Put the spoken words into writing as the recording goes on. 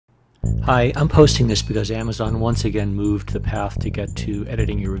Hi, I'm posting this because Amazon once again moved the path to get to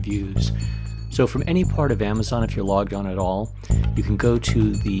editing your reviews. So from any part of Amazon, if you're logged on at all, you can go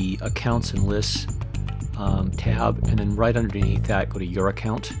to the Accounts and Lists tab, and then right underneath that, go to Your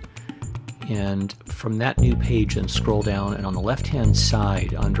Account. And from that new page, then scroll down, and on the left-hand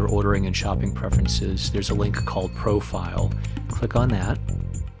side, under Ordering and Shopping Preferences, there's a link called Profile. Click on that.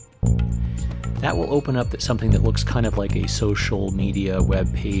 That will open up something that looks kind of like a social media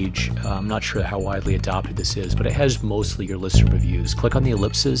web page. I'm not sure how widely adopted this is, but it has mostly your list of reviews. Click on the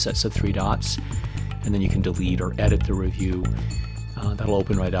ellipses, that's the three dots, and then you can delete or edit the review. That'll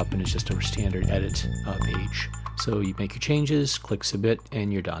open right up, and it's just a standard edit page. So you make your changes, click Submit,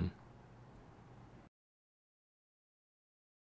 and you're done.